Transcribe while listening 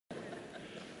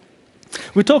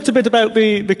We talked a bit about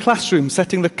the classroom,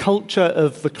 setting the culture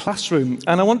of the classroom,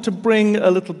 and I want to bring a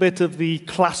little bit of the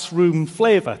classroom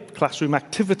flavour, classroom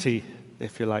activity,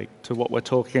 if you like, to what we're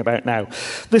talking about now.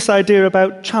 This idea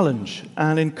about challenge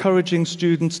and encouraging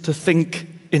students to think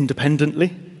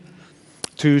independently,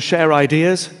 to share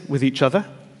ideas with each other,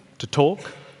 to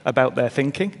talk about their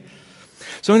thinking.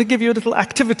 So I'm going to give you a little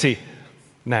activity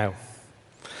now.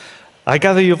 I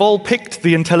gather you've all picked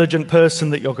the intelligent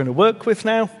person that you're going to work with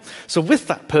now. So with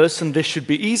that person, this should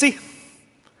be easy.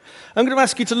 I'm going to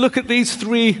ask you to look at these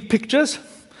 3 pictures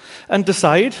and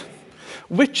decide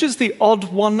which is the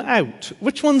odd one out,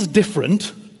 which one's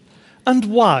different, and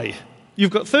why.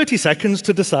 You've got 30 seconds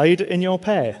to decide in your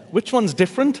pair. Which one's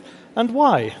different and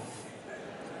why?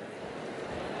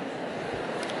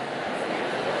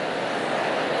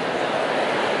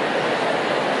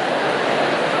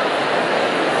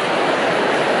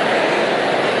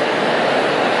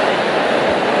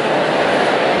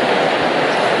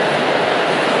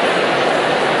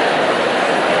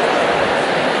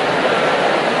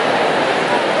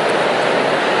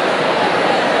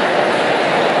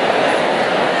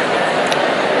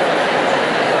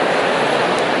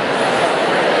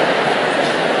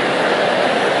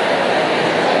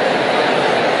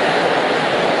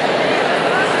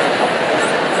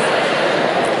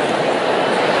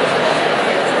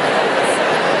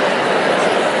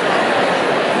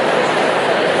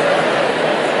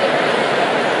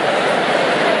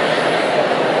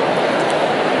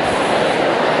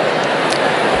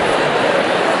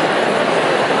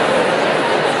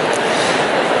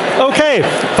 Okay,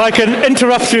 if I can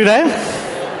interrupt you there.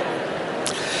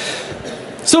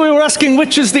 So we were asking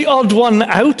which is the odd one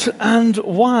out and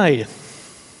why.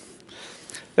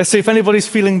 Let's see if anybody's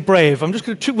feeling brave. I'm just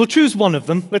going to we'll choose one of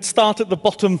them. Let's start at the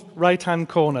bottom right-hand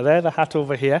corner there, the hat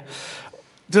over here.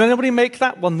 Did anybody make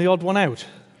that one the odd one out?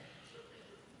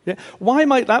 Yeah. Why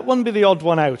might that one be the odd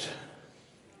one out?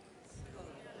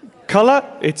 Colour,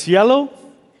 it's yellow.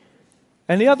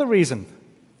 Any other reason?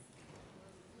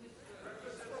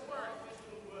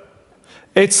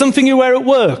 It's something you wear at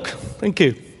work. Thank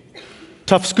you.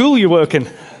 Tough school you work in.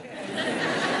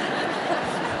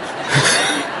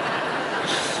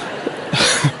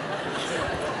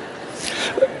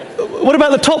 What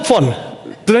about the top one?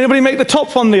 Did anybody make the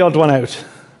top one the odd one out?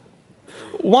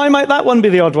 Why might that one be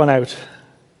the odd one out?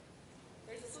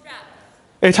 There's a strap.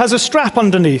 It has a strap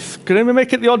underneath. Could anybody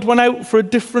make it the odd one out for a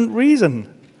different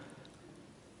reason?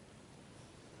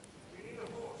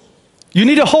 You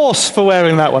need a horse for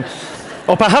wearing that one.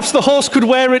 Or perhaps the horse could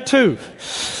wear it too.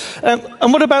 And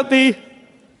what about the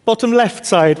bottom left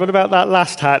side? What about that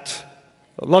last hat?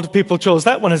 A lot of people chose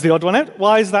that one as the odd one out.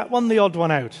 Why is that one the odd one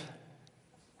out?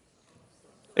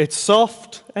 It's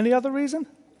soft. Any other reason?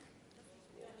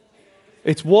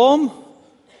 It's warm.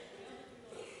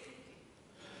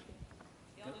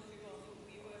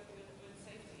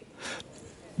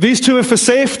 These 2 are for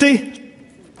safety.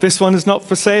 This one is not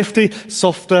for safety,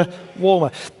 softer,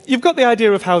 warmer. You've got the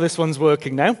idea of how this one's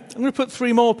working now. I'm going to put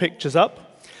 3 more pictures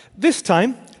up. This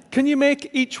time, can you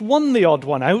make each one the odd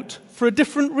one out for a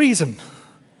different reason?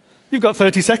 You've got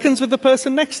 30 seconds with the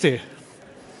person next to you.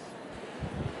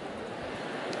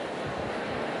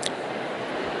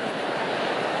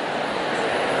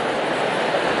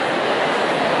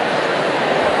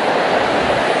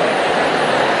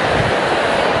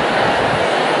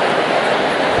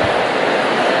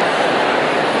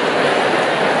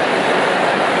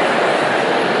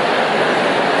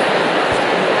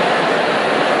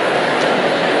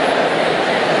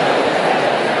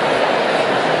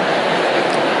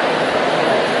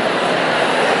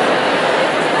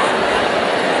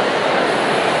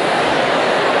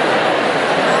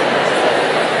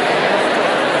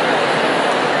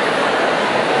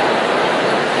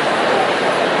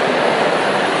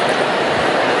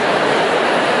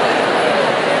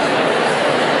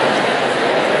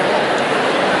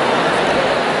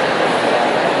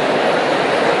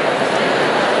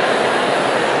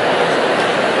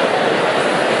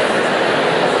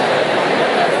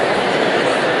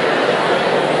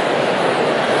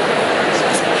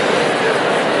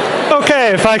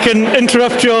 Okay, if I can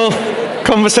interrupt your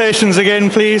conversations again,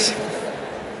 please.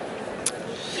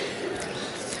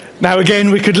 Now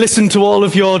again, we could listen to all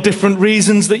of your different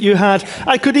reasons that you had.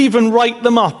 I could even write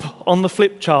them up on the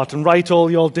flip chart and write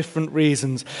all your different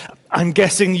reasons. I'm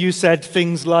guessing you said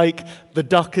things like the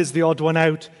duck is the odd one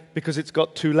out because it's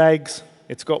got 2 legs,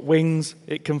 it's got wings,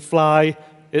 it can fly,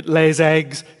 it lays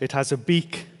eggs, it has a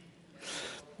beak.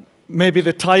 Maybe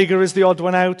the tiger is the odd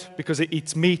one out because it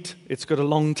eats meat, it's got a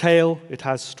long tail, it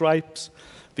has stripes.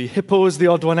 The hippo is the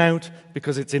odd one out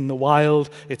because it's in the wild,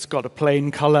 it's got a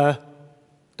plain color,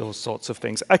 those sorts of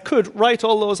things. I could write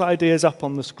all those ideas up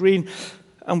on the screen,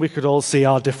 and we could all see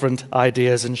our different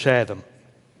ideas and share them.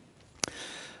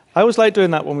 I always like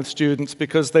doing that one with students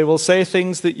because they will say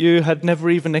things that you had never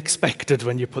even expected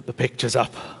when you put the pictures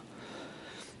up.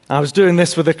 I was doing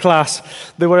this with a class.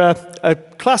 They were a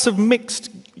class of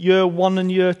mixed year 1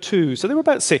 and year 2, so they were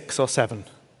about 6 or 7.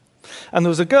 And there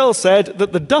was a girl said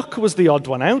that the duck was the odd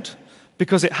one out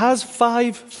because it has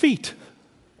 5 feet.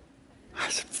 I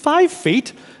said, 5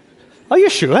 feet? Are you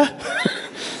sure?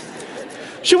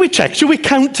 Should we check? Should we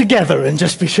count together and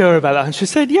just be sure about that? And she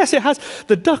said, yes, it has.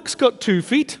 The duck's got 2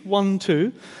 feet, 1,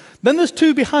 2. Then there's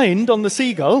 2 behind on the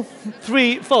seagull,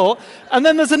 3, 4. And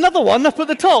then there's another one up at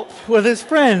the top with his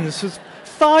friends. There's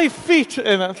 5 feet.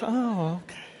 And I thought, oh,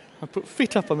 okay. I put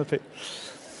feet up on the pit.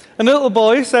 And a little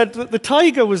boy said that the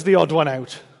tiger was the odd one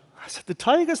out. I said, the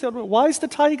tiger's the odd one out? Why is the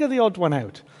tiger the odd one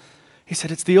out? He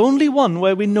said, it's the only one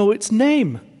where we know its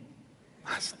name.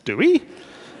 I said, do we?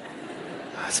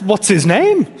 What's his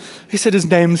name? He said, his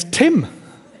name's Tim.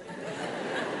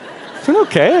 I said,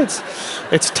 okay,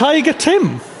 it's Tiger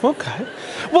Tim. Okay.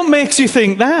 What makes you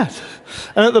think that?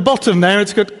 And at the bottom there,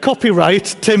 it's got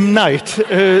copyright Tim Knight.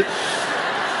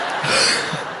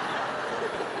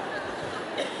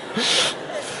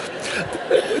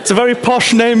 It's a very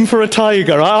posh name for a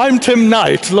tiger. I'm Tim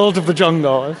Knight, Lord of the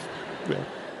Jungle. Yeah.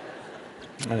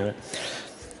 Anyway,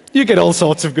 you get all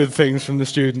sorts of good things from the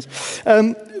students.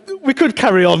 We could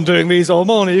carry on doing these all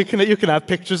morning. You can have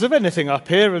pictures of anything up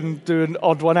here and do an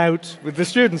odd one out with the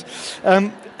students.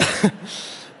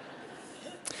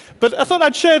 But I thought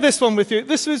I'd share this one with you.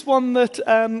 This was one that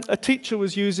a teacher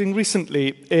was using recently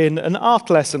in an art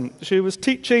lesson. She was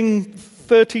teaching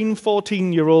 13,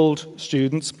 14-year-old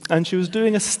students, and she was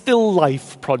doing a still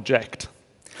life project.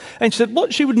 And she said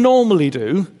what she would normally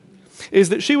do is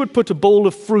that she would put a bowl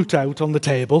of fruit out on the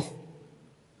table,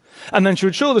 and then she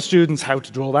would show the students how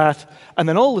to draw that, and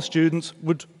then all the students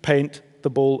would paint the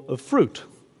bowl of fruit.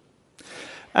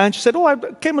 And she said, oh, I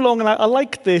came along and I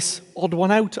like this odd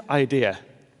one out idea.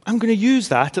 I'm going to use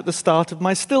that at the start of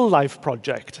my still life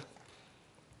project.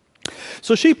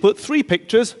 So she put 3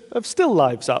 pictures of still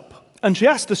lives up, and she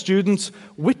asked the students,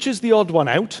 which is the odd one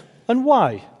out and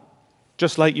why?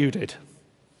 Just like you did.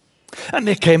 And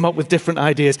they came up with different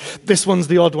ideas. This one's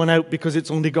the odd one out because it's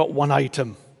only got 1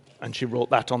 item. And she wrote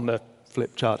that on the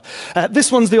flip chart.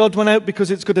 This one's the odd one out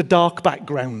because it's got a dark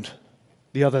background.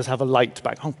 The others have a light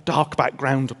background. Oh, dark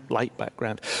background, light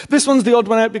background. This one's the odd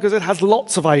one out because it has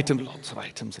lots of items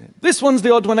in it. This one's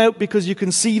the odd one out because you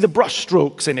can see the brush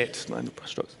strokes in it.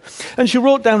 And she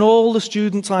wrote down all the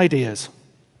students' ideas.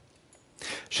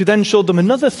 She then showed them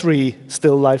another 3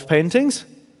 still life paintings.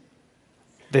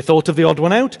 They thought of the odd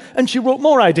one out, and she wrote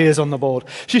more ideas on the board.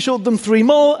 She showed them 3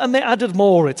 more, and they added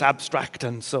more. It's abstract,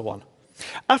 and so on.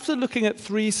 After looking at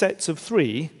 3 sets of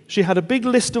 3, she had a big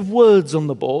list of words on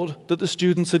the board that the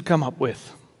students had come up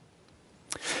with.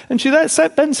 And she then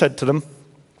said to them,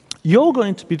 you're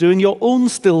going to be doing your own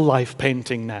still life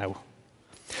painting now.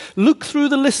 Look through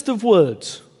the list of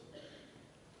words.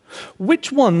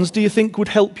 Which ones do you think would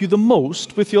help you the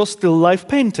most with your still life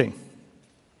painting?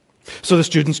 So the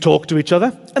students talked to each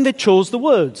other, and they chose the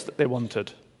words that they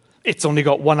wanted. It's only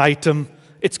got 1 item.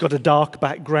 It's got a dark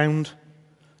background.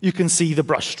 You can see the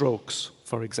brush strokes,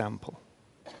 for example.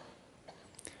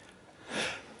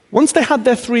 Once they had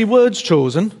their 3 words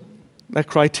chosen, their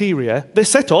criteria, they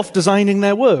set off designing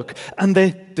their work, and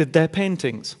they did their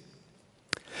paintings.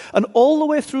 And all the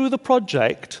way through the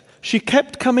project, she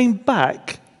kept coming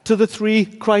back to the 3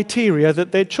 criteria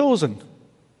that they'd chosen.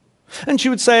 And she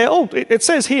would say, oh, it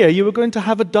says here you were going to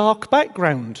have a dark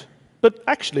background, but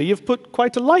actually you've put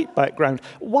quite a light background.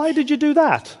 Why did you do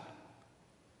that?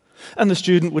 And the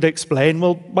student would explain,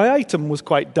 well, my item was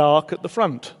quite dark at the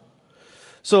front.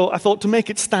 So I thought to make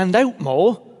it stand out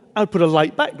more, I'd put a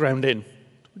light background in.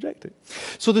 Reject it.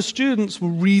 So the students were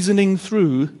reasoning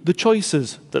through the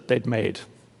choices that they'd made.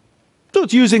 So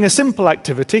it's using a simple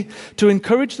activity to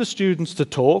encourage the students to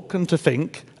talk and to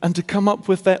think and to come up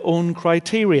with their own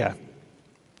criteria.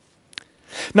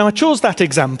 Now, I chose that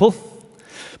example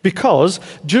because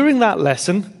during that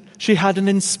lesson, she had an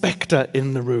inspector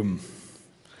in the room.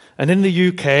 And in the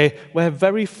UK, we're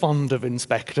very fond of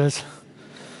inspectors.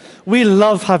 We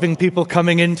love having people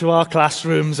coming into our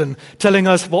classrooms and telling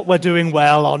us what we're doing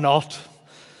well or not.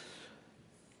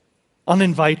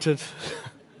 Uninvited.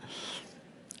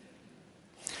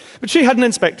 But she had an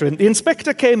inspector in. The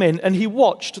inspector came in and he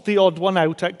watched the odd one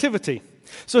out activity.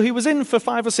 So he was in for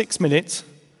 5 or 6 minutes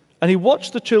and he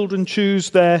watched the children choose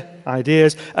their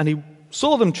ideas and he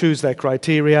saw them choose their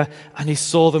criteria and he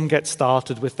saw them get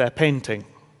started with their painting.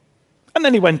 And And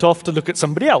then he went off to look at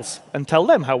somebody else and tell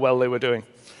them how well they were doing.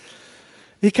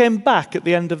 He came back at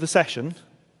the end of the session,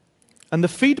 and the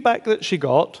feedback that she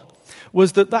got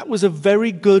was that that was a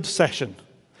very good session.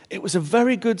 It was a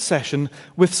very good session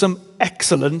with some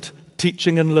excellent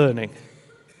teaching and learning.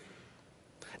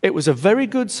 It was a very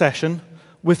good session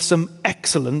with some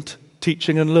excellent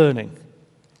teaching and learning.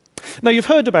 Now, you've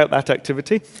heard about that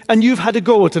activity, and you've had a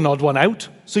go at an odd one out,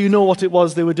 so you know what it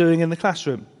was they were doing in the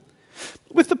classroom.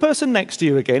 With the person next to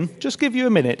you again, just give you a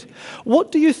minute.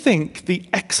 What do you think the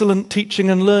excellent teaching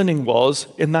and learning was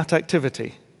in that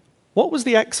activity? What was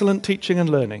the excellent teaching and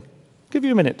learning? Give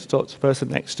you a minute to talk to the person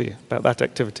next to you about that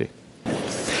activity.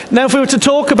 Now, if we were to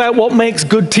talk about what makes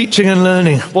good teaching and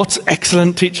learning, what's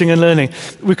excellent teaching and learning,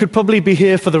 we could probably be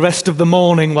here for the rest of the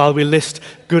morning while we list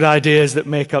good ideas that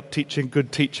make up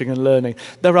good teaching and learning.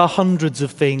 There are hundreds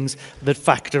of things that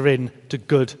factor in to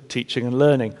good teaching and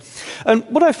learning. And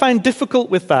what I find difficult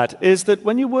with that is that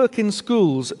when you work in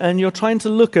schools and you're trying to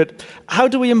look at how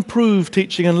do we improve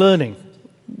teaching and learning,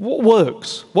 what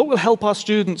works, what will help our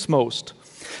students most,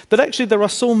 that actually there are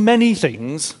so many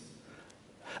things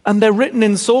and they're written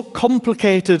in so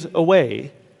complicated a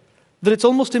way that it's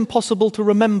almost impossible to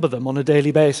remember them on a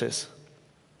daily basis.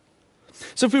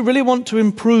 So if we really want to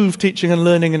improve teaching and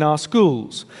learning in our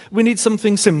schools, we need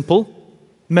something simple,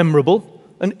 memorable,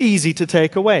 and easy to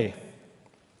take away.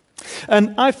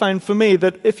 And I find for me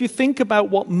that if you think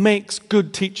about what makes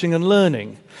good teaching and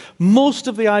learning, most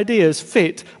of the ideas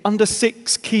fit under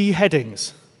 6 key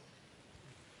headings.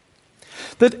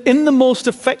 That in the most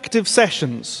effective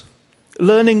sessions,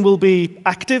 learning will be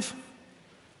active,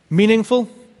 meaningful,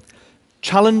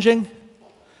 challenging,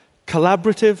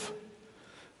 collaborative,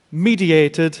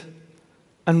 mediated,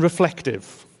 and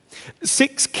reflective.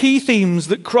 6 key themes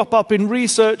that crop up in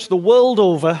research the world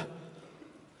over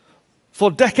for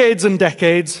decades and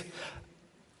decades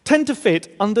tend to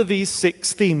fit under these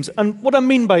 6 themes. And what I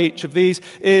mean by each of these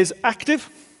is active,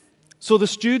 so the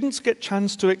students get a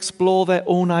chance to explore their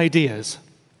own ideas.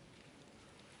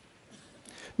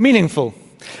 Meaningful.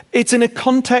 It's in a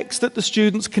context that the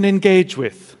students can engage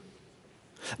with.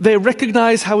 They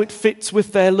recognize how it fits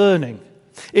with their learning.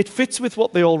 It fits with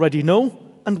what they already know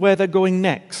and where they're going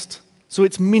next. So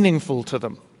it's meaningful to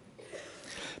them.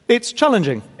 It's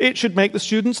challenging. It should make the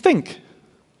students think.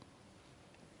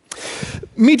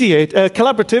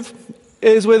 Collaborative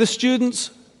is where the students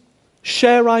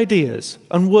share ideas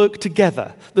and work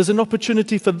together. There's an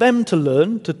opportunity for them to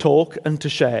learn, to talk, and to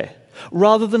share,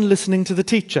 rather than listening to the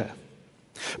teacher,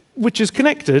 which is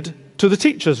connected to the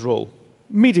teacher's role,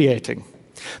 mediating.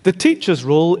 The teacher's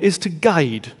role is to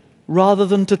guide rather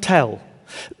than to tell,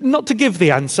 not to give the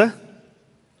answer,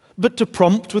 but to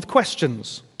prompt with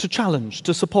questions, to challenge,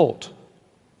 to support.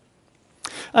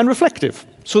 And reflective,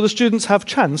 so the students have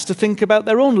chance to think about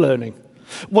their own learning.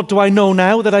 What do I know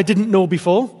now that I didn't know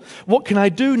before? What can I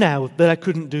do now that I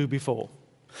couldn't do before?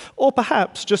 Or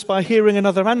perhaps just by hearing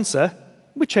another answer,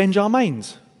 we change our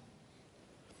minds.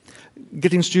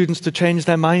 Getting students to change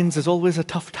their minds is always a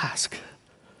tough task.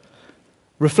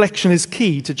 Reflection is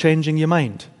key to changing your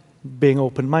mind, being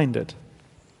open-minded.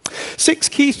 6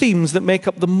 key themes that make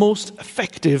up the most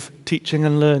effective teaching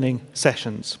and learning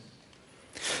sessions.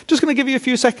 Just going to give you a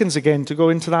few seconds again to go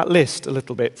into that list a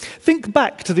little bit. Think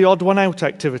back to the odd one out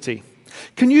activity.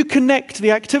 Can you connect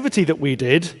the activity that we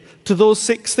did to those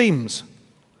 6 themes?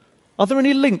 Are there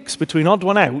any links between odd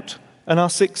one out and our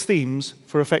 6 themes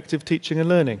for effective teaching and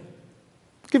learning?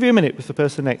 Give you a minute with the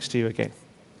person next to you again.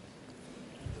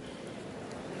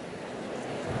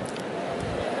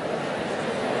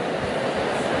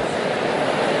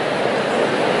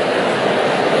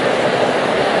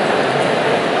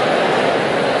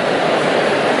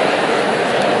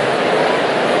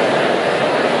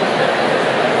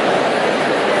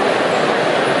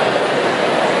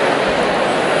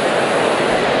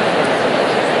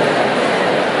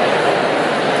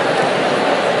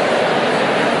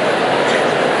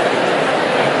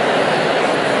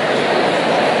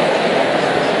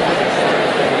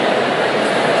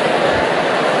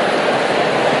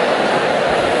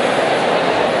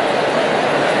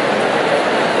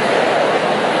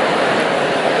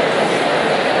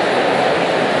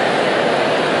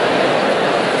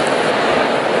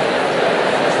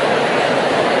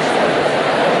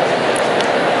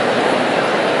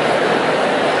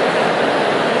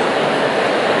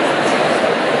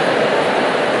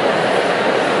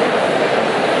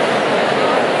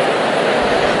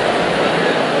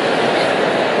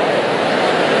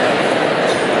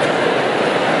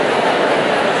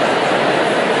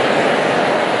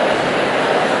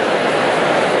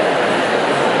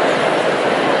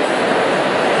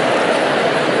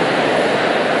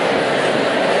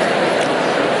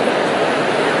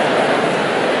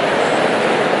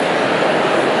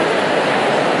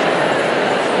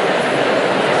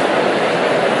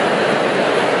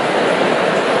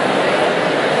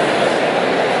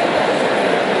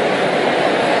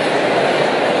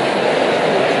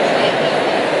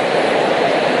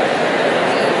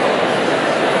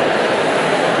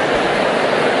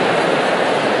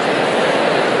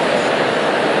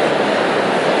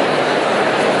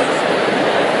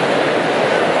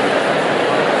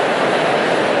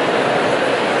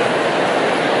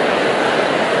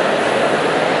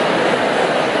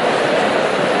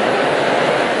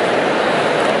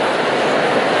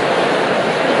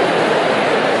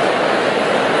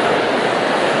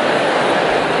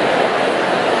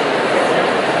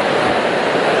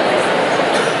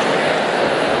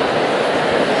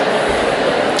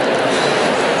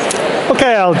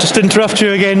 I'll just interrupt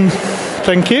you again.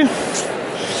 Thank you.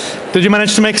 Did you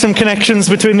manage to make some connections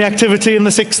between the activity and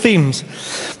the 6 themes?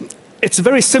 It's a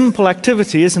very simple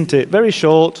activity, isn't it? Very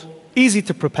short, easy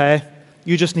to prepare.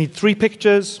 You just need 3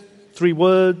 pictures, 3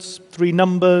 words, 3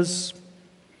 numbers.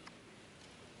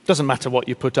 Doesn't matter what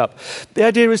you put up. The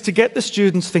idea is to get the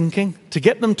students thinking, to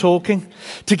get them talking,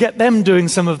 to get them doing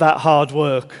some of that hard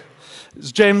work.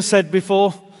 As James said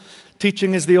before,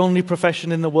 teaching is the only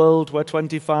profession in the world where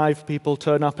 25 people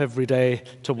turn up every day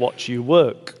to watch you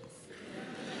work.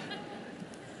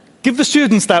 Give the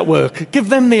students that work. Give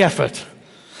them the effort.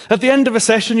 At the end of a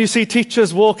session, you see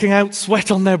teachers walking out, sweat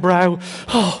on their brow.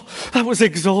 Oh, that was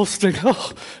exhausting.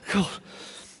 Oh, God.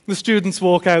 The students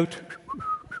walk out.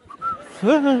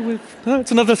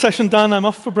 It's another session done. I'm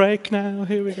off for break now.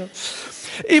 Here we go.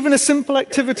 Even a simple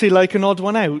activity like an odd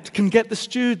one out can get the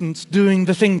students doing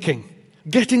the thinking,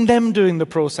 getting them doing the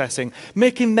processing,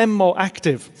 making them more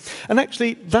active. And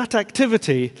actually, that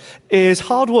activity is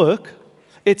hard work,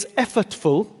 it's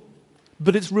effortful,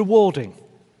 but it's rewarding.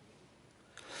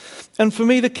 And for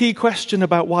me, the key question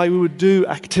about why we would do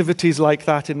activities like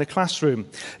that in the classroom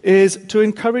is to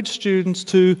encourage students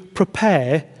to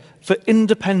prepare for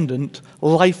independent,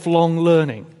 lifelong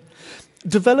learning,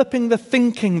 developing the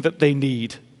thinking that they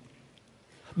need,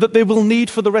 that they will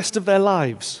need for the rest of their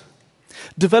lives,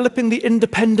 developing the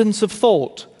independence of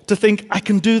thought to think, I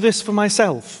can do this for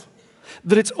myself,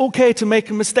 that it's okay to make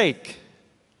a mistake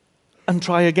and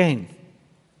try again.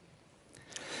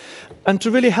 And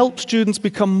to really help students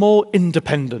become more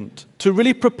independent, to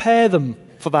really prepare them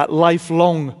for that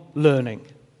lifelong learning.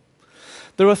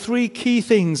 There are 3 key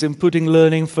things in putting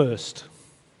learning first.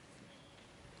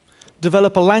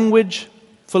 Develop a language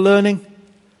for learning,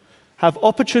 have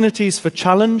opportunities for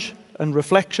challenge and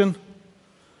reflection,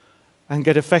 and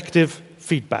get effective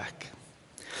feedback.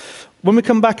 When we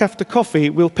come back after coffee,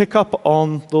 we'll pick up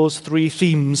on those 3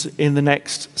 themes in the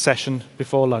next session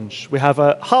before lunch. We have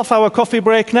a half-hour coffee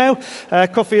break now.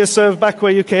 Coffee is served back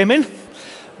where you came in.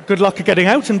 Good luck at getting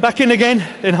out and back in again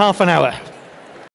in half an hour.